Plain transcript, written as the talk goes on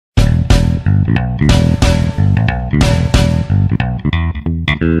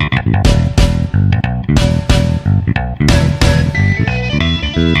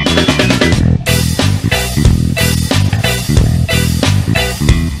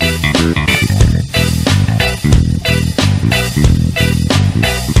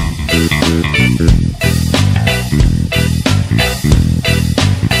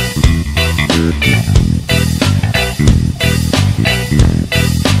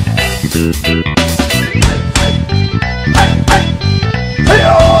And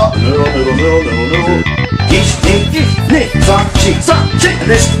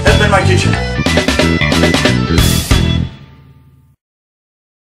this has been my kitchen.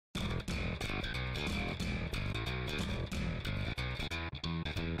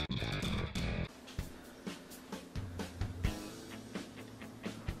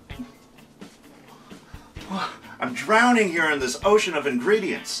 I'm drowning here in this ocean of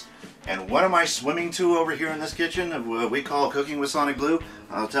ingredients. And what am I swimming to over here in this kitchen of what we call cooking with SonicBlu?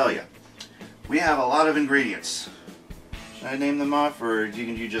 I'll tell you. We have a lot of ingredients. Should I name them off, or you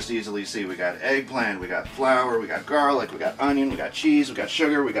can just easily see? We got eggplant, we got flour, we got garlic, we got onion, we got cheese, we got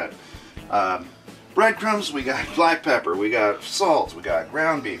sugar, we got breadcrumbs, we got black pepper, we got salt, we got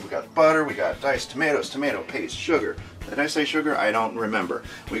ground beef, we got butter, we got diced tomatoes, tomato paste, sugar. Did I say sugar? I don't remember.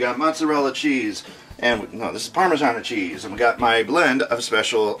 We got mozzarella cheese, and no, this is Parmesan cheese, and we got my blend of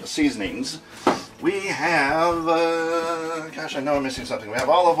special seasonings. We have, gosh, I know I'm missing something. We have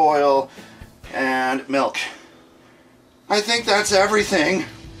olive oil and milk. I think that's everything.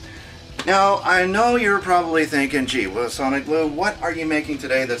 Now, I know you're probably thinking, gee, well, SonicBlu, what are you making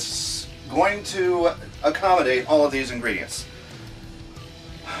today that's going to accommodate all of these ingredients?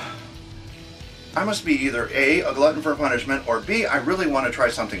 I must be either A, a glutton for punishment, or B, I really want to try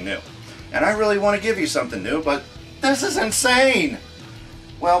something new. And I really want to give you something new, but this is insane!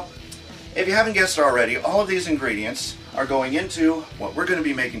 Well, if you haven't guessed already, all of these ingredients are going into what we're going to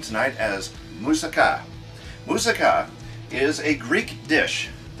be making tonight as Mousakka. Mousakka is a Greek dish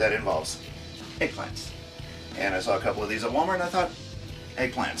that involves eggplants. And I saw a couple of these at Walmart and I thought,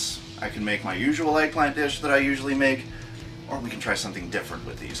 eggplants. I can make my usual eggplant dish that I usually make, or we can try something different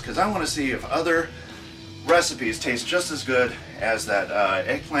with these, because I want to see if other recipes taste just as good as that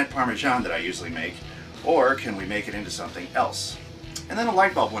eggplant parmesan that I usually make, or can we make it into something else? And then a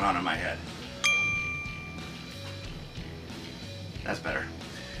light bulb went on in my head. That's better.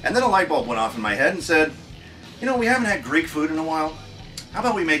 And then a light bulb went off in my head and said, you know, we haven't had Greek food in a while. How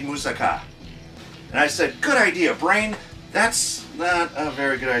about we make Mousakka? And I said, good idea, brain. That's not a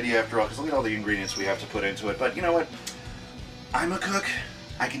very good idea after all, because look at all the ingredients we have to put into it. But you know what? I'm a cook.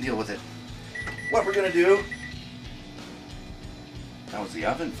 I can deal with it. What we're going to do... That was the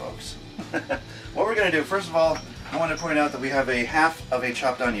oven, folks. What we're going to do, first of all, I want to point out that we have a half of a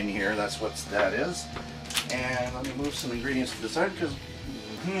chopped onion here. That's what that is. And let me move some ingredients to the side, because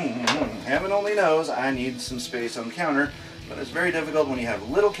heaven only knows I need some space on the counter, but it's very difficult when you have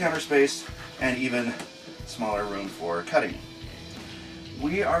little counter space and even smaller room for cutting.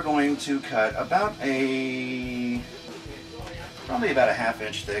 We are going to cut about probably about a ½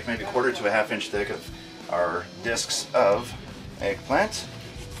 inch thick, maybe quarter to a ½ inch thick of our discs of eggplant.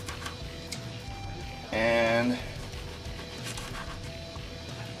 And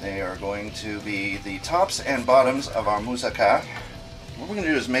they are going to be the tops and bottoms of our Mousakka. What we're going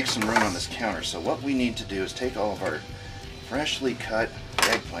to do is make some room on this counter. So what we need to do is take all of our freshly cut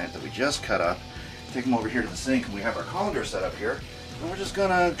eggplant that we just cut up, take them over here to the sink, and we have our colander set up here. And we're just going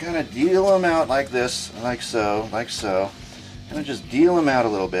to kind of deal them out like this, like so, like so. And just deal them out a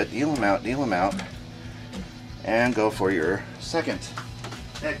little bit, deal them out, and go for your second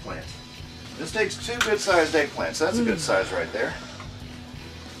eggplant. This takes 2 good-sized eggplants. That's a good size right there.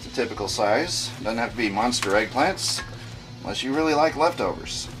 It's a typical size. Doesn't have to be monster eggplants unless you really like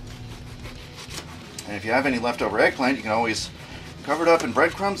leftovers. And if you have any leftover eggplant, you can always cover it up in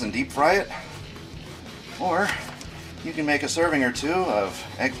breadcrumbs and deep fry it. Or you can make a serving or two of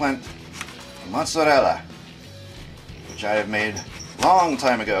eggplant mozzarella, which I have made a long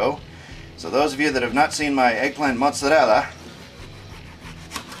time ago. So those of you that have not seen my eggplant mozzarella,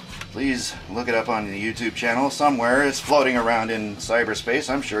 please look it up on the YouTube channel somewhere. It's floating around in cyberspace.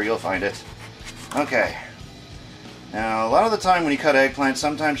 I'm sure you'll find it. Okay. Now, a lot of the time when you cut eggplant,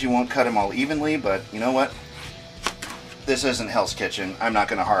 sometimes you won't cut them all evenly, but you know what? This isn't Hell's Kitchen. I'm not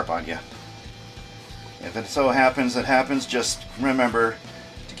going to harp on you. If it so happens, it happens. Just remember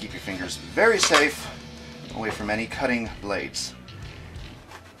to keep your fingers very safe away from any cutting blades.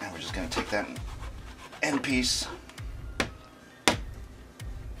 And we're just going to take that end piece,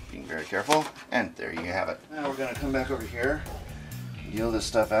 being very careful, and there you have it. Now we're going to come back over here, deal this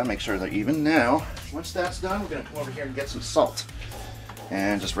stuff out, make sure they're even. Now, once that's done, we're going to come over here and get some salt.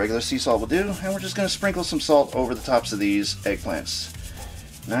 And just regular sea salt will do, and we're just going to sprinkle some salt over the tops of these eggplants.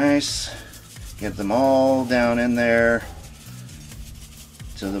 Nice. Get them all down in there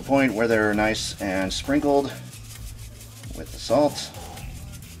to the point where they're nice and sprinkled with the salt.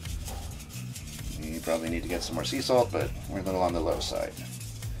 You probably need to get some more sea salt, but we're a little on the low side.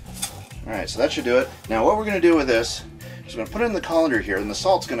 Alright, so that should do it. Now what we're going to do with this, So I'm going to put it in the colander here, and the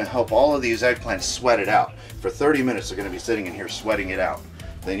salt's going to help all of these eggplants sweat it out. For 30 minutes they're going to be sitting in here sweating it out.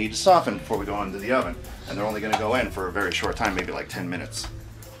 They need to soften before we go into the oven, and they're only going to go in for a very short time, maybe like 10 minutes.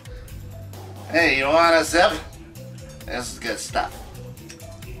 Hey, you want a sip? This is good stuff.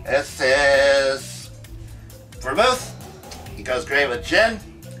 This is vermouth. It goes great with gin.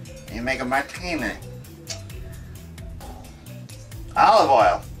 You make a martini. Olive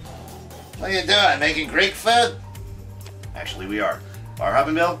oil. What are you doing? Making Greek food? Actually, we are. Bar Hub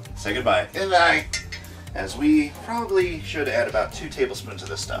and Bill, say goodbye. Goodbye. As we probably should add about 2 tablespoons of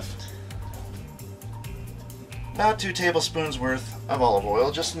this stuff. About 2 tablespoons worth of olive oil,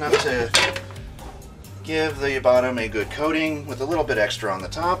 just enough to give the bottom a good coating with a little bit extra on the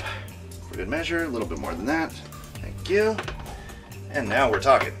top. For good measure, a little bit more than that. Thank you. And now we're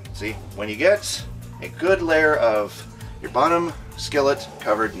talking. See, when you get a good layer of your bottom skillet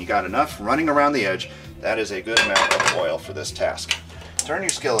covered and you got enough running around the edge, that is a good amount of oil for this task. Turn your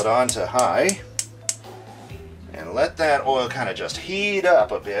skillet on to high and let that oil kind of just heat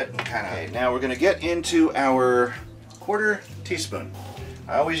up a bit. Now we're going to get into our 1/4 teaspoon.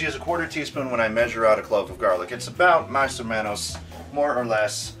 I always use a 1/4 teaspoon when I measure out a clove of garlic. It's about más o menos, more or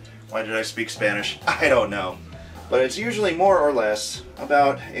less. Why did I speak Spanish? I don't know. But it's usually more or less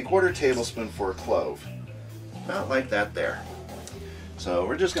about a 1/4 tablespoon for a clove. About like that there. So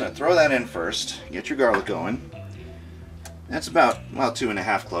we're just going to throw that in first, get your garlic going. That's about, well, 2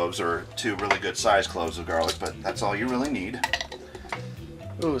 1/2 cloves, or 2 really good sized cloves of garlic, but that's all you really need.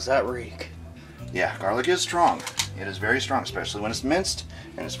 Ooh, is that reek? Yeah, garlic is strong. It is very strong, especially when it's minced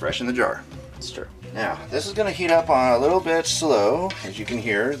and it's fresh in the jar. It's true. Now, this is going to heat up on a little bit slow. As you can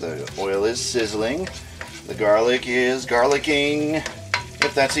hear, the oil is sizzling. The garlic is garlicking.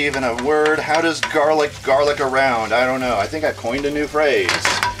 If that's even a word. How does garlic around? I don't know. I think I coined a new phrase.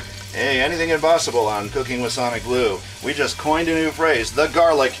 Hey, anything impossible on Cooking with SonicBlu. We just coined a new phrase. The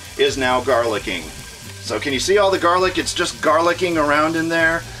garlic is now garlicking. So can you see all the garlic? It's just garlicking around in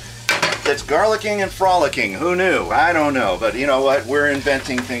there. It's garlicking and frolicking. Who knew? I don't know. But you know what? We're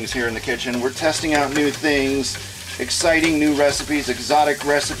inventing things here in the kitchen. We're testing out new things, exciting new recipes, exotic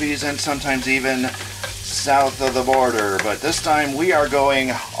recipes, and sometimes even south of the border. But this time we are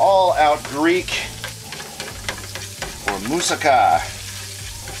going all out Greek for Mousakka.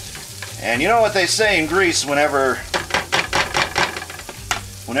 And you know what they say in Greece whenever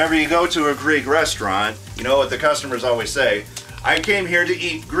you go to a Greek restaurant, you know what the customers always say? I came here to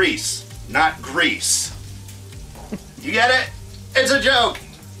eat grease, not grease. You get it? It's a joke.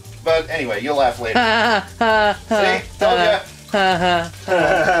 But anyway, you'll laugh later. See? Told ya. Okay.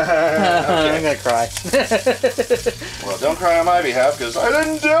 I'm gonna cry. Well, don't cry on my behalf, because I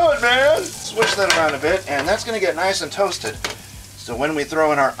didn't do it, man! Switch that around a bit, and that's going to get nice and toasted. So when we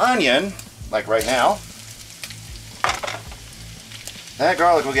throw in our onion, like right now, that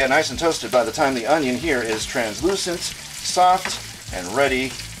garlic will get nice and toasted by the time the onion here is translucent, soft, and ready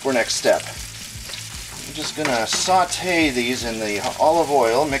for next step. I'm just going to saute these in the olive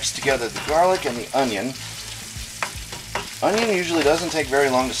oil, mix together the garlic and the onion. Onion usually doesn't take very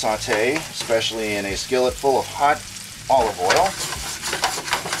long to saute, especially in a skillet full of hot olive oil.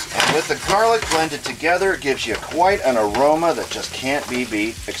 And with the garlic blended together, it gives you quite an aroma that just can't be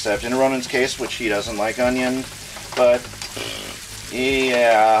beat, except in Ronan's case, which he doesn't like onion. But,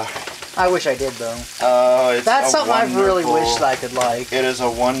 yeah. I wish I did, though. That's something I've really wished I could like. It is a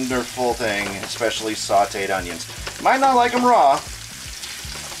wonderful thing, especially sauteed onions. Might not like them raw,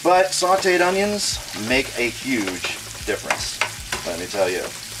 but sauteed onions make a huge difference, let me tell you.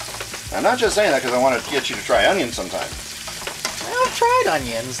 I'm not just saying that because I want to get you to try onions sometime. I've tried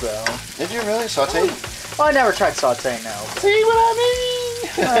onions, though. Did you really? Sauteed? Well, I never tried sauteing, no. See what I mean?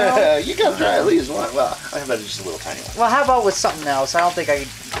 Well, you gotta try at least one. Well, I bet it's just a little tiny one. Well, how about with something else? I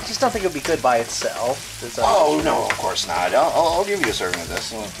just don't think it would be good by itself. Oh, no, of course not. I'll give you a serving of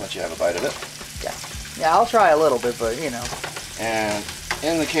this. I'll let you have a bite of it. Yeah, I'll try a little bit, but, you know. And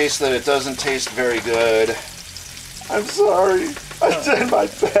in the case that it doesn't taste very good, I'm sorry. I did my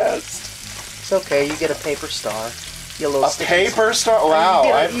best. It's okay. You get a paper star. You get a little sticker. Paper star?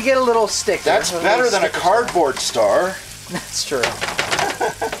 Wow. You get a little sticker. That's better than a cardboard star. That's true.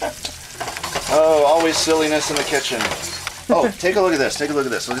 Oh, always silliness in the kitchen. Oh, take a look at this. Take a look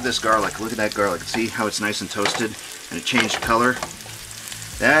at this. Look at this garlic. Look at that garlic. See how it's nice and toasted and it changed color?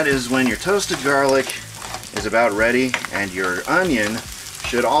 That is when your toasted garlic is about ready, and your onion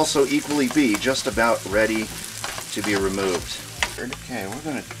should also equally be just about ready to be removed. Okay, we're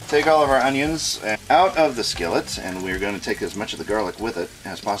going to take all of our onions out of the skillet, and we're going to take as much of the garlic with it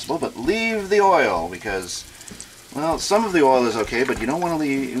as possible, but leave the oil because, well, some of the oil is okay, but you don't want to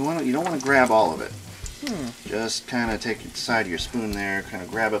leave. You don't want to grab all of it. Just kind of take the side of your spoon there, kind of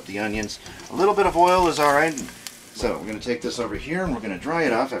grab up the onions. A little bit of oil is all right. So we're going to take this over here and we're going to dry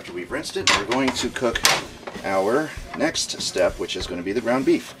it off after we've rinsed it. We're going to cook our next step, which is going to be the ground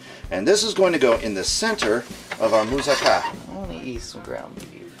beef. And this is going to go in the center of our moussakka. I want to eat some ground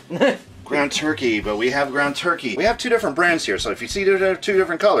beef. Ground turkey, but we have ground turkey. We have two different brands here, so if you see two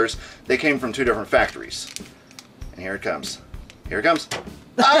different colors, they came from two different factories. And here it comes. Here it comes.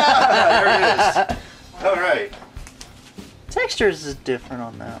 Ah, there it is. All right. Textures is different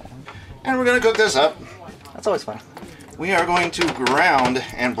on that one. And we're going to cook this up. That's always fun. We are going to ground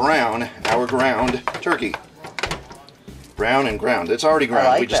and brown our ground turkey. Brown and ground. It's already ground.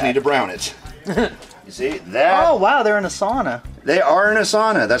 Like we just that. need to brown it. You see that? Oh wow, they're in a sauna. They are in a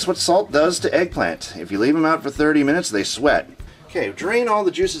sauna. That's what salt does to eggplant. If you leave them out for 30 minutes, they sweat. Okay, drain all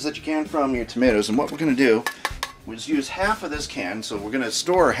the juices that you can from your tomatoes, and what we're going to do is use half of this can, so we're going to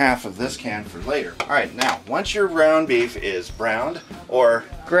store half of this can for later. All right, now, once your ground beef is browned, or...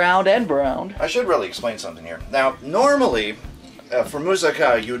 Ground and browned. I should really explain something here. Now, normally, for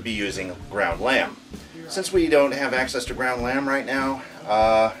moussakka, you would be using ground lamb. Since we don't have access to ground lamb right now,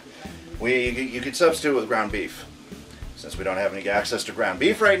 you could substitute with ground beef. Since we don't have any access to ground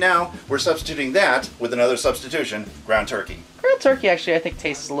beef right now, we're substituting that with another substitution, ground turkey. Ground turkey actually I think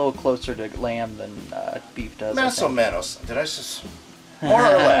tastes a little closer to lamb than beef does. Más o menos. Did I just... More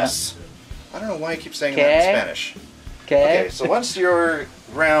or less. I don't know why I keep saying that in Spanish. Okay, so once your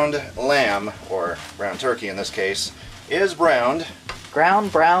ground lamb, or ground turkey in this case, is browned...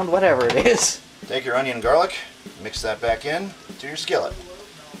 Ground, browned, whatever it is. Take your onion and garlic, mix that back in to your skillet.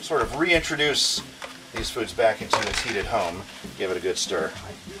 Sort of reintroduce these foods back into its heated home. Give it a good stir.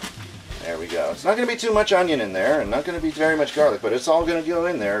 There we go. It's not going to be too much onion in there, and not going to be very much garlic, but it's all going to go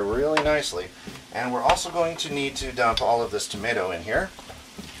in there really nicely. And we're also going to need to dump all of this tomato in here.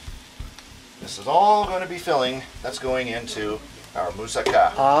 This is all going to be filling that's going into our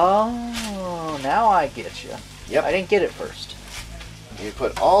moussakka. Oh, now I get you. Yep. I didn't get it first. You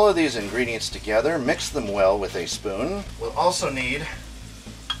put all of these ingredients together, mix them well with a spoon. We'll also need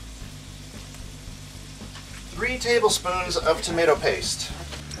 3 tablespoons of tomato paste.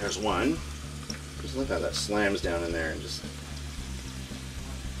 There's one. Just look how that slams down in there and just...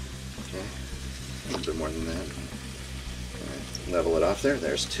 Okay. A little bit more than that. All right. Level it off there.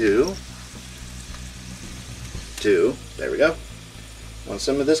 There's 2. 2. There we go. Want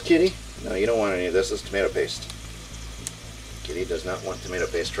some of this, kitty? No, you don't want any of this. This is tomato paste. Kitty does not want tomato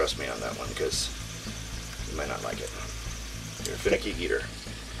paste. Trust me on that one, because you might not like it. You're a finicky eater.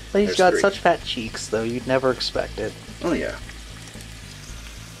 But he's There's got 3. such fat cheeks, though. You'd never expect it. Oh, yeah.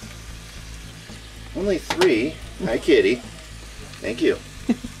 Only 3. Hi, kitty. Thank you.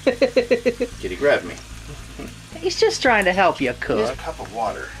 Kitty grabbed me. He's just trying to help you Here's a cook. cup of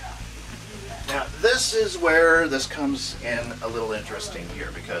water. Now, this is where this comes in a little interesting here,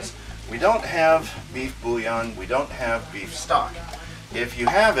 because we don't have beef bouillon, we don't have beef stock. If you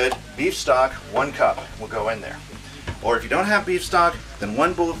have it, beef stock, 1 cup will go in there. Or if you don't have beef stock, then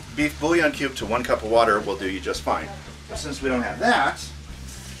 1 beef bouillon cube to 1 cup of water will do you just fine. But since we don't have that,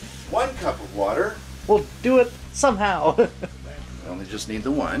 1 cup of water. We'll do it somehow. We only just need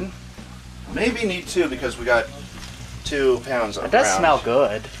the 1. Maybe need 2 because we got 2 pounds of It does ground. smell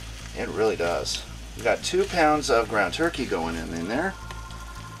good. It really does. We got 2 pounds of ground turkey going in there.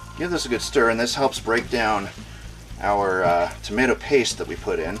 Give this a good stir, and this helps break down our tomato paste that we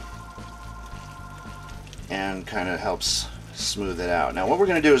put in, and kind of helps smooth it out. Now what we're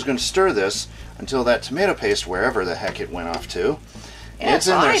going to do is going to stir this until that tomato paste, wherever the heck it went off to, it's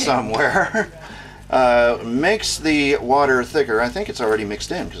in there somewhere, makes the water thicker. I think it's already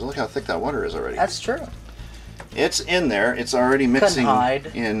mixed in, because look how thick that water is already. That's true. It's in there. It's already mixing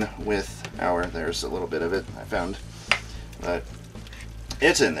hide. in with our, there's a little bit of it I found, but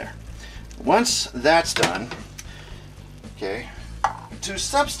it's in there. Once that's done, okay, to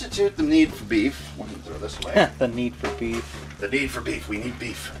substitute the need for beef, let me throw this away. The need for beef. The need for beef, we need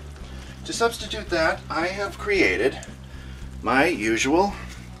beef. To substitute that, I have created my usual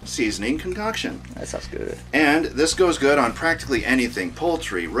seasoning concoction. That sounds good. And this goes good on practically anything.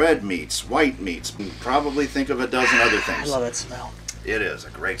 Poultry, red meats, white meats. You probably think of a dozen other I things. love that smell. It is a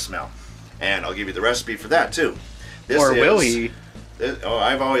great smell. And I'll give you the recipe for that too. Or will he? Oh,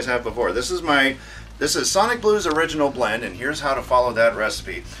 I've always had before. This is SonicBlu's original blend, and here's how to follow that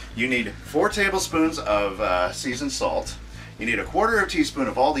recipe. You need 4 tablespoons of seasoned salt. You need 1/4 teaspoon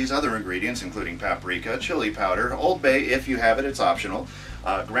of all these other ingredients, including paprika, chili powder, Old Bay if you have it, it's optional,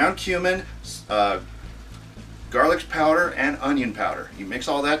 ground cumin, garlic powder, and onion powder. You mix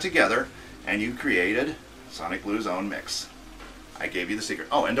all that together, and you created SonicBlu's own mix. I gave you the secret.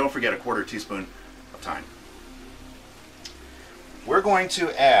 Oh, and don't forget 1/4 teaspoon of time. We're going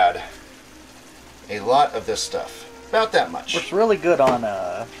to add a lot of this stuff. About that much. Works really good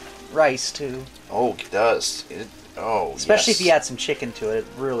on rice too. Oh, it does. Especially yes. if you add some chicken to it, it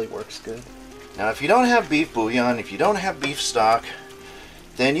really works good. Now, if you don't have beef bouillon, if you don't have beef stock,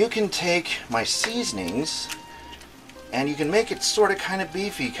 then you can take my seasonings and you can make it sort of kind of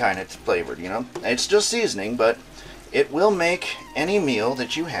beefy kind of flavored, you know. It's just seasoning, but it will make any meal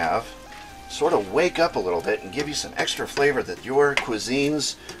that you have sort of wake up a little bit and give you some extra flavor that your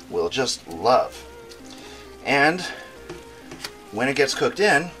cuisines will just love. And when it gets cooked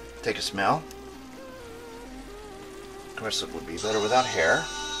in, take a smell. Of course, it would be better without hair.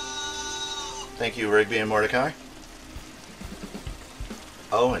 Thank you, Rigby and Mordecai.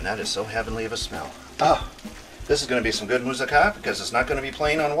 Oh, and that is so heavenly of a smell. Oh, this is going to be some good moussakka because it's not going to be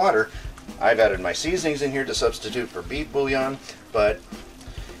plain on water. I've added my seasonings in here to substitute for beef bouillon, but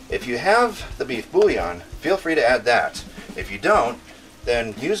if you have the beef bouillon, feel free to add that. If you don't,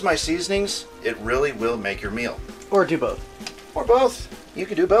 then use my seasonings. It really will make your meal. Or do both. Or both. You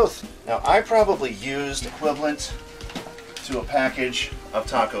could do both. Now, I probably used equivalent to a package of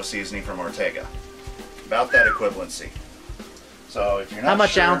taco seasoning from Ortega. About that equivalency. So if you're not How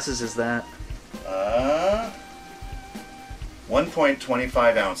much sure, ounces is that?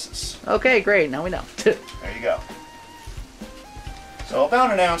 1.25 ounces. Okay, great. Now we know. There you go. So about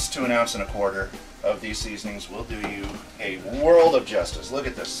 1 ounce to 1 1/4 ounces of these seasonings will do you a world of justice. Look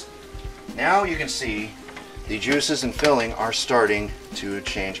at this. Now you can see the juices and filling are starting to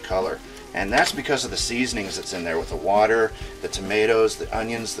change color. And that's because of the seasonings that's in there with the water, the tomatoes, the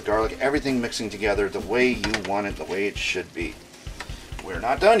onions, the garlic, everything mixing together the way you want it, the way it should be. We're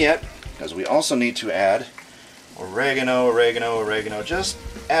not done yet, because we also need to add oregano. Just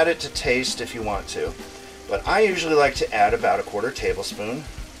add it to taste if you want to. But I usually like to add about 1/4 tablespoon.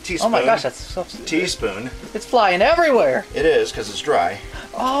 Teaspoon. Oh my gosh, that's so sweet. Teaspoon. It's flying everywhere. It is, because it's dry.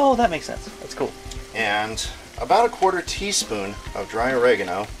 Oh, that makes sense. That's cool. And about 1/4 teaspoon of dry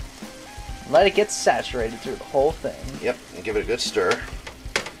oregano. Let it get saturated through the whole thing. Yep, and give it a good stir.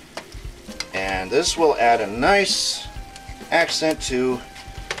 And this will add a nice accent to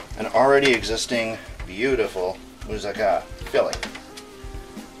an already existing beautiful moussakka filling.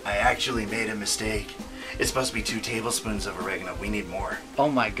 I actually made a mistake. It's supposed to be 2 tablespoons of oregano. We need more. Oh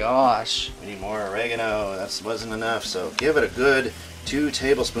my gosh. We need more oregano. That wasn't enough, so give it a good 2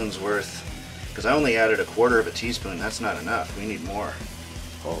 tablespoons worth. Because I only added 1/4 teaspoon. That's not enough. We need more.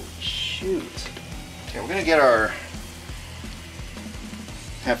 Holy shoot. Okay, we're gonna get our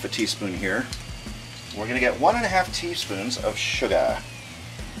 1/2 teaspoon here. We're gonna get 1½ teaspoons of sugar.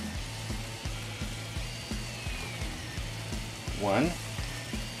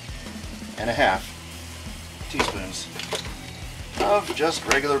 1½ teaspoons of just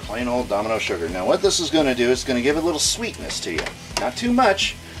regular plain old Domino sugar. Now what this is gonna do is gonna give a little sweetness to you. Not too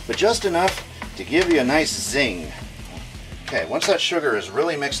much, but just enough to give you a nice zing. Okay, once that sugar is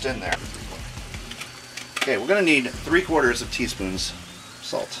really mixed in there, okay, we're going to need 3/4 teaspoons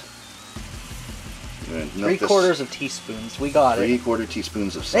salt. 3/4 teaspoons. We got it. 3/4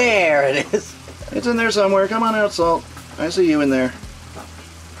 teaspoons of salt. There it is. It's in there somewhere. Come on out, salt. I see you in there.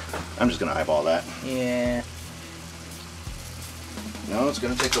 I'm just going to eyeball that. Yeah. No, it's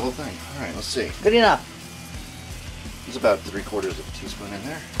going to take the whole thing. All right, let's see. Good enough. There's about 3/4 teaspoon in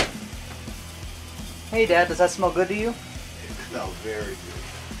there. Hey, Dad, does that smell good to you? It smells very good.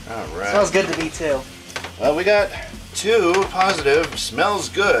 All right. Smells good to me, too. Well, we got 2 positive smells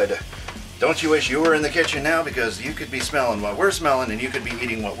good. Don't you wish you were in the kitchen now, because you could be smelling what we're smelling and you could be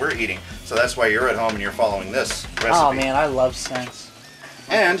eating what we're eating. So that's why you're at home and you're following this recipe. Oh, man, I love scents.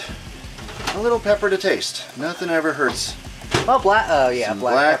 And a little pepper to taste. Nothing ever hurts. Well,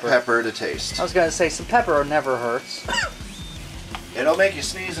 black pepper to taste. I was going to say some pepper never hurts. It'll make you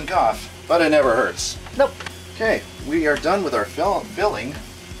sneeze and cough, but it never hurts. Nope. Okay, we are done with our filling.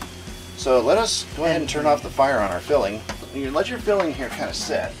 So let us go ahead and turn off the fire on our filling. You let your filling here kind of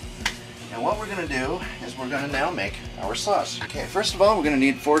set. And what we're going to do is we're going to now make our sauce. Okay, first of all, we're going to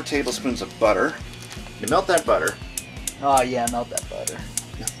need 4 tablespoons of butter. You melt that butter. Oh, yeah, melt that butter.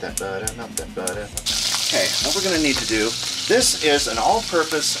 Melt that butter, melt that butter. Okay, what we're going to need to do, this is an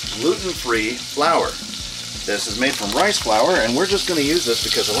all-purpose gluten-free flour. This is made from rice flour, and we're just going to use this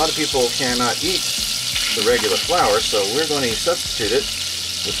because a lot of people cannot eat the regular flour, so we're going to substitute it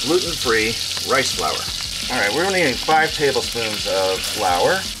with gluten-free rice flour. All right, we're only needing 5 tablespoons of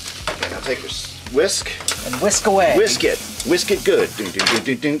flour. Okay, now take your whisk. And whisk away. Whisk it. Whisk it good. Dun, dun, dun,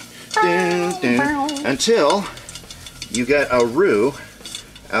 dun, dun, dun, dun, until you get a roux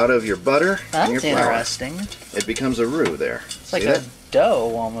out of your butter and your flour. That's interesting. It becomes a roux there. It's like a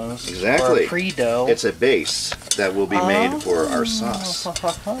dough almost. Exactly. Or a pre-dough. It's a base that will be made for our sauce.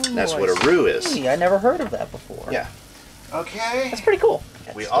 That's what a roux is. I never heard of that before. Yeah. Okay. That's pretty cool.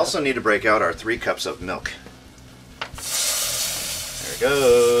 We also need to break out our 3 cups of milk. There it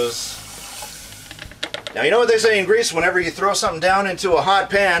goes. Now, you know what they say in Greece? Whenever you throw something down into a hot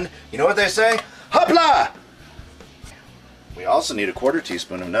pan, you know what they say? Hopla! We also need a 1/4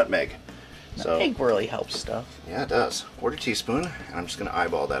 teaspoon of nutmeg. So, Nutmeg really helps stuff. Yeah, it does. 1/4 teaspoon, and I'm just going to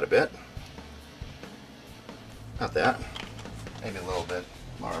eyeball that a bit. Not that. Maybe a little bit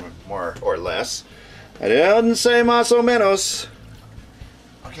more or less. I didn't say más o menos.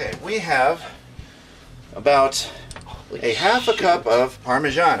 Okay, we have about a half a cup of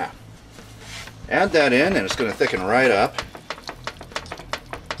Parmigiana. Add that in, and it's going to thicken right up.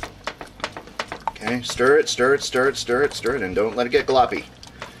 Okay, stir it, stir it, stir it, stir it, stir it, and don't let it get gloppy.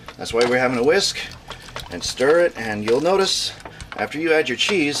 That's why we're having a whisk, and stir it, and you'll notice after you add your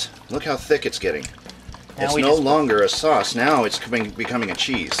cheese, look how thick it's getting. It's no longer a sauce, now it's becoming a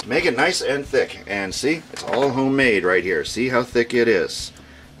cheese. Make it nice and thick, and see, it's all homemade right here. See how thick it is.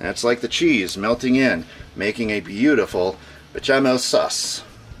 That's like the cheese melting in, making a beautiful bechamel sauce.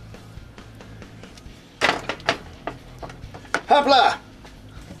 Hopla!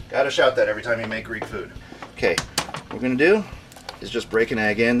 Gotta shout that every time you make Greek food. Okay, what we're gonna do is just break an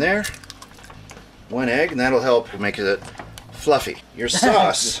egg in there. 1 egg, and that'll help make it fluffy. Your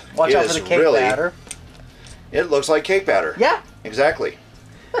sauce Watch out for the cake batter. It looks like cake batter. Yeah. Exactly.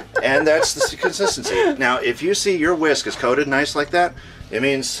 And that's the consistency. Now, if you see your whisk is coated nice like that, it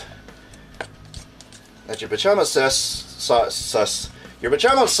means that your bechamel your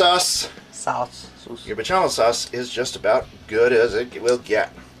bechamel sauce is just about good as it will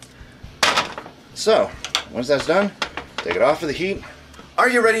get. So, once that's done, take it off of the heat. Are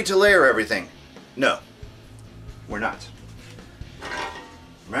you ready to layer everything? No, we're not.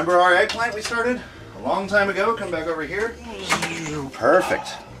 Remember our eggplant we started a long time ago? Come back over here.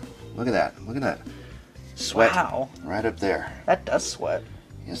 Perfect. Look at that. Look at that. Sweat. Wow. Right up there. That does sweat.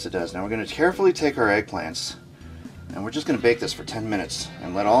 Yes, it does. Now we're going to carefully take our eggplants, and we're just going to bake this for 10 minutes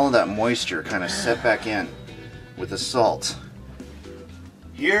and let all of that moisture kind of set back in with the salt.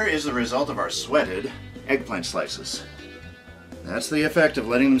 Here is the result of our sweated eggplant slices. That's the effect of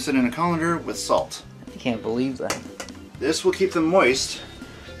letting them sit in a colander with salt. I can't believe that. This will keep them moist,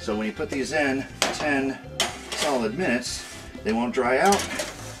 so when you put these in 10 solid minutes, they won't dry out,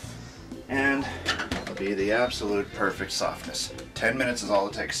 and it'll be the absolute perfect softness. 10 minutes is all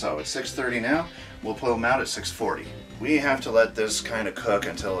it takes. So it's 6:30 now. We'll pull them out at 6:40. We have to let this kind of cook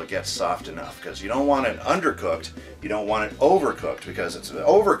until it gets soft enough, because you don't want it undercooked, you don't want it overcooked, because it's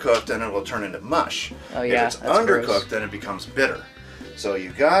overcooked then it will turn into mush. Oh yeah, if it's undercooked, gross. Then it becomes bitter. So you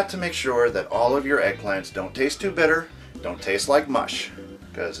got to make sure that all of your eggplants don't taste too bitter, don't taste like mush,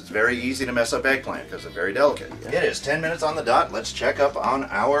 because it's very easy to mess up eggplant because they're very delicate. Yeah. It is 10 minutes on the dot. Let's check up on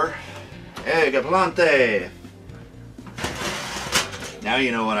our eggplant. Now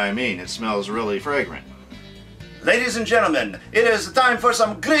you know what I mean. It smells really fragrant. Ladies and gentlemen, it is time for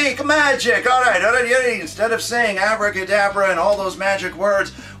some Greek magic. All right. Instead of saying abracadabra and all those magic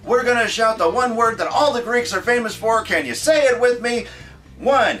words, we're going to shout the one word that all the Greeks are famous for. Can you say it with me?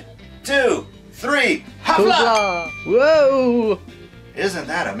 1, 2, 3. Hopla! Whoa! Isn't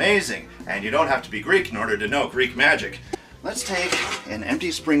that amazing? And you don't have to be Greek in order to know Greek magic. Let's take an empty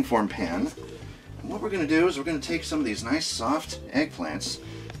springform pan. And what we're going to do is we're going to take some of these nice soft eggplants,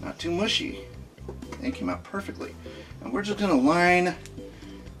 not too mushy. They came out perfectly. And we're just going to line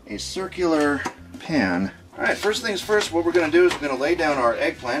a circular pan. Alright, first things first, what we're going to do is we're going to lay down our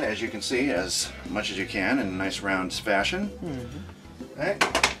eggplant, as you can see, as much as you can in a nice round fashion. Alright,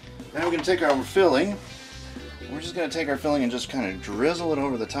 now we're going to take our filling. We're just going to take our filling and just kind of drizzle it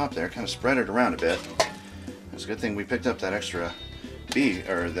over the top there, kind of spread it around a bit. It's a good thing we picked up that extra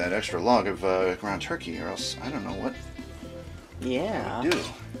that extra log of ground turkey, or else I don't know what I would do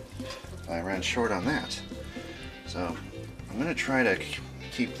if I ran short on that. So I'm going to try to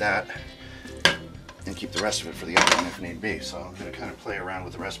keep that and keep the rest of it for the eggplant if need be. So I'm going to kind of play around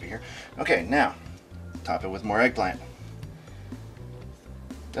with the recipe here. Okay, now top it with more eggplant.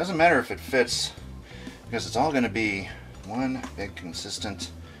 Doesn't matter if it fits, because it's all going to be one big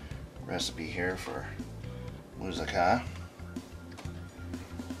consistent recipe here for Mousakka.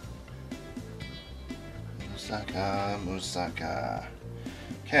 Mousakka.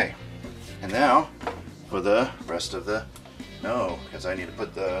 Okay, and now for the rest of the, because I need to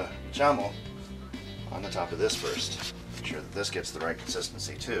put the bechamel on the top of this first. Make sure that this gets the right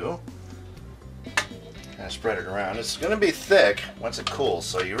consistency too. Kind of spread it around. It's going to be thick once it cools,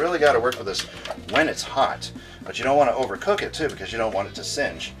 so you really got to work with this when it's hot. But you don't want to overcook it too, because you don't want it to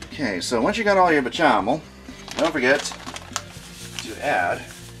singe. Okay, so once you got all your bechamel, don't forget to add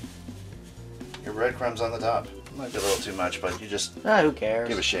your breadcrumbs on the top. Might be a little too much, but you just who cares?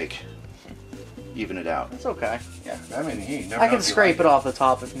 give a shake. Even it out. It's okay. Yeah, I mean, you never I know can if you scrape like it off the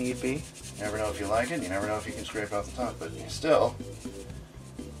top if need be. You never know if you like it. You never know if you can scrape it off the top, but still,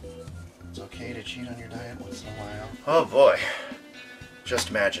 it's okay to cheat on your diet once in a while. Oh boy. Just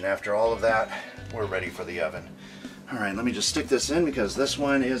imagine, after all of that, we're ready for the oven. All right, let me just stick this in because this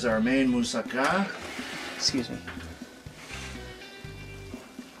one is our main moussaka. Excuse me.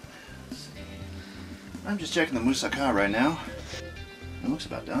 I'm just checking the moussaka right now. It looks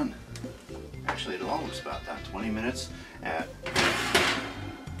about done. Actually, it all looks about done. 20 minutes at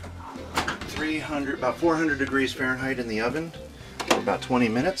about 400 degrees Fahrenheit in the oven for about 20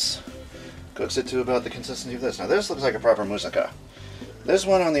 minutes. Cooks it to about the consistency of this. Now this looks like a proper moussaka. This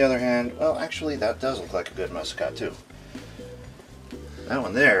one, on the other hand, well, actually that does look like a good moussaka too. That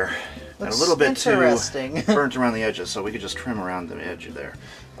one there, and a little bit too burnt around the edges, so we could just trim around the edge there.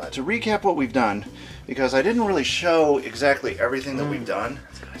 To recap what we've done, because I didn't really show exactly everything that we've done,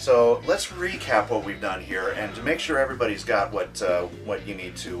 so let's recap what we've done here, and to make sure everybody's got what you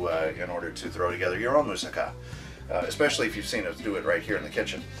need to in order to throw together your own moussaka, especially if you've seen us do it right here in the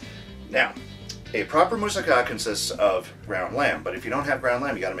kitchen. Now, a proper moussaka consists of ground lamb, but if you don't have ground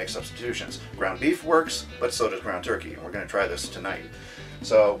lamb, you got to make substitutions. Ground beef works, but so does ground turkey, and we're going to try this tonight.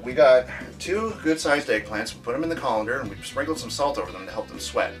 So we got 2 good-sized eggplants. We put them in the colander, and we sprinkled some salt over them to help them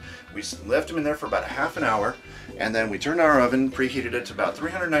sweat. We left them in there for about a half an hour, and then we turned our oven, preheated it to about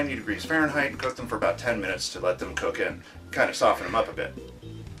 390 degrees Fahrenheit, and cooked them for about 10 minutes to let them cook and kind of soften them up a bit.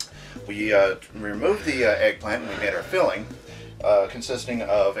 We removed the eggplant, and we made our filling, consisting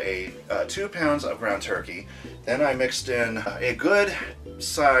of 2 pounds of ground turkey. Then I mixed in a good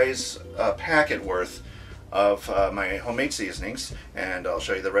size packet worth of my homemade seasonings, and I'll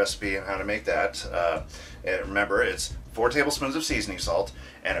show you the recipe on how to make that. And remember, it's 4 tablespoons of seasoning salt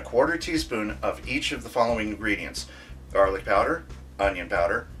and a 1/4 teaspoon of each of the following ingredients: garlic powder, onion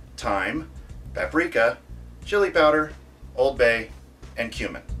powder, thyme, paprika, chili powder, Old Bay, and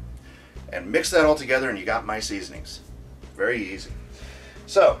cumin. And mix that all together and you got my seasonings. Very easy.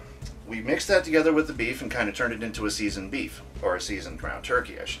 So we mixed that together with the beef and kind of turned it into a seasoned beef, or a seasoned ground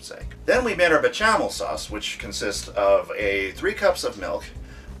turkey, I should say. Then we made our bechamel sauce, which consists of 3 cups of milk,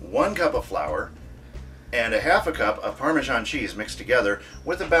 1 cup of flour, and 1/2 cup of Parmesan cheese mixed together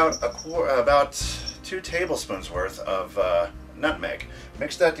with about 2 tablespoons worth of nutmeg.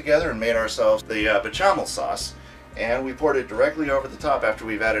 Mixed that together and made ourselves the bechamel sauce, and we poured it directly over the top after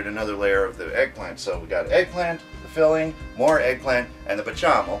we've added another layer of the eggplant. So we got eggplant, the filling, more eggplant, and the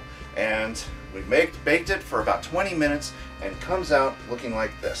bechamel, and we baked it for about 20 minutes, and comes out looking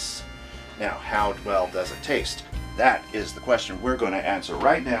like this. Now, how well does it taste? That is the question we're going to answer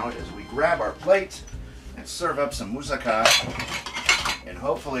right now as we grab our plate and serve up some moussaka, and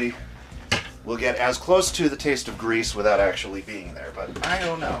hopefully we'll get as close to the taste of grease without actually being there, but I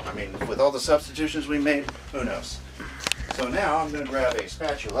don't know. I mean, with all the substitutions we made, who knows? So now I'm going to grab a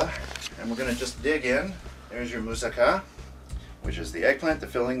spatula, and we're going to just dig in. There's your moussaka, which is the eggplant, the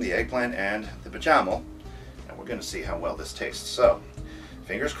filling, the eggplant, and the bechamel. And we're going to see how well this tastes. So,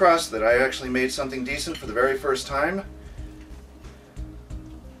 fingers crossed that I actually made something decent for the very first time.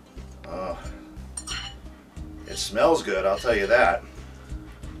 Oh, it smells good, I'll tell you that.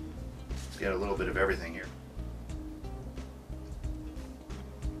 Let's get a little bit of everything here.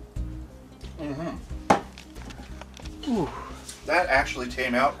 Ooh, that actually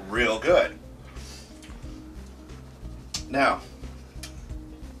came out real good. Now,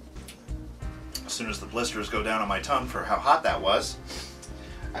 as soon as the blisters go down on my tongue for how hot that was,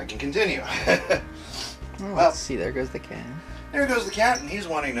 I can continue. Well, let's see, there goes the cat. There goes the cat, and he's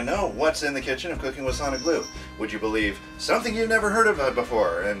wanting to know what's in the kitchen of Cooking with SonicBlu. Would you believe something you've never heard of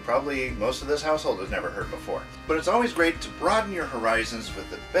before, and probably most of this household has never heard before. But it's always great to broaden your horizons with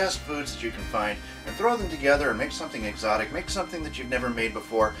the best foods that you can find and throw them together and make something exotic, make something that you've never made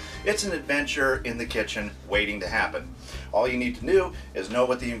before. It's an adventure in the kitchen waiting to happen. All you need to do is know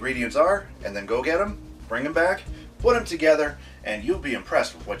what the ingredients are, and then go get them, bring them back, put them together, and you'll be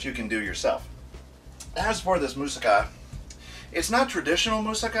impressed with what you can do yourself. As for this moussaka, it's not traditional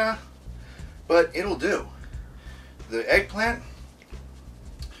moussaka, but it'll do. The eggplant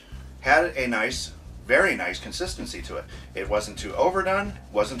had a nice, very nice consistency to it. It wasn't too overdone,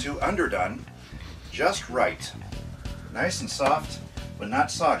 wasn't too underdone, just right. Nice and soft, but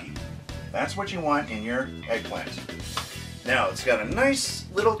not soggy. That's what you want in your eggplant. Now, it's got a nice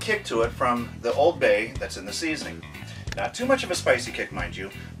little kick to it from the Old Bay that's in the seasoning. Not too much of a spicy kick, mind you,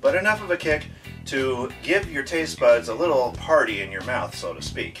 but enough of a kick to give your taste buds a little party in your mouth, so to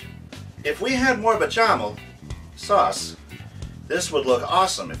speak. If we had more bechamel sauce, this would look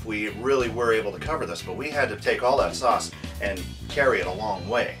awesome if we really were able to cover this, but we had to take all that sauce and carry it a long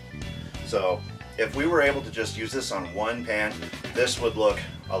way. So if we were able to just use this on one pan, this would look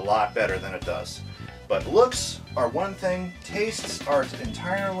a lot better than it does. But looks are one thing, tastes are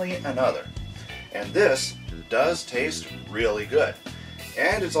entirely another. And this does taste really good.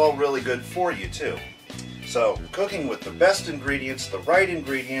 And it's all really good for you too. So cooking with the best ingredients, the right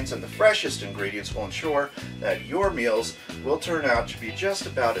ingredients, and the freshest ingredients will ensure that your meals will turn out to be just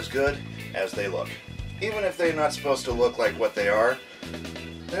about as good as they look. Even if they're not supposed to look like what they are,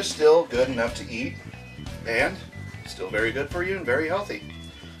 they're still good enough to eat and still very good for you and very healthy.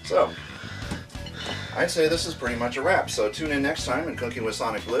 So I'd say this is pretty much a wrap. So tune in next time in Cooking with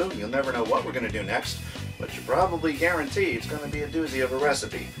SonicBlu. You'll never know what we're going to do next, but you probably guarantee it's going to be a doozy of a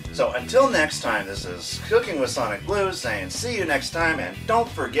recipe. So until next time, this is Cooking with SonicBlu saying see you next time, and don't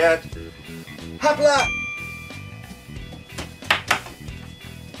forget, hopla!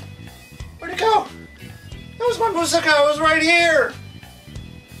 Where'd it go? That was my Mousakka, it was right here!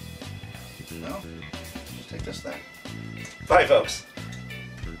 No, just take this thing. Bye, folks.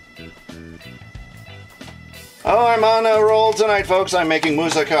 Oh, I'm on a roll tonight, folks. I'm making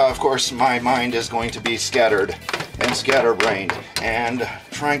Mousakka. Of course, my mind is going to be scattered and scatterbrained and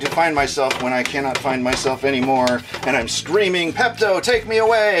trying to find myself when I cannot find myself anymore. And I'm screaming, Pepto, take me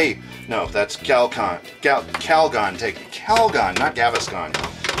away! No, that's Calgon, not Gaviscon.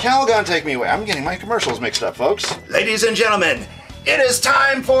 Calgon, take me away. I'm getting my commercials mixed up, folks. Ladies and gentlemen, it is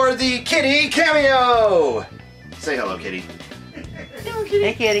time for the Kitty Cameo! Say hello, Kitty. Hello, Kitty.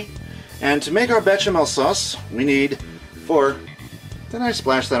 Hey, Kitty. And to make our bechamel sauce, we need 4... Did I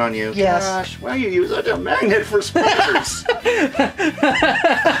splash that on you? Yes. Gosh, why you use such a magnet for splashers?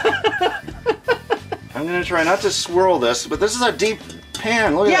 I'm going to try not to swirl this, but this is a deep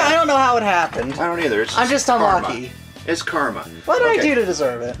pan. Look at that. Yeah, I don't know how it happened. I don't either. It's I'm just unlucky. Karma. It's karma. What did I do to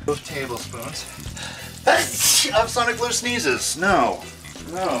deserve it? Tablespoons of SonicBlu sneezes. No.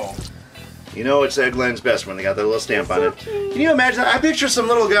 No. You know it's Eggland's best when they got that little stamp on it. Can you imagine that? I picture some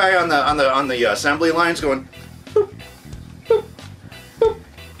little guy on the assembly lines going boop, boop, boop.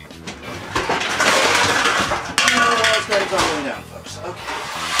 Oh, it's got it all going down, folks.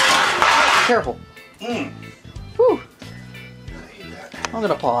 Okay. Careful. Mmm. Whew. I hate that. I'm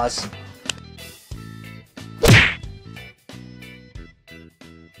gonna pause.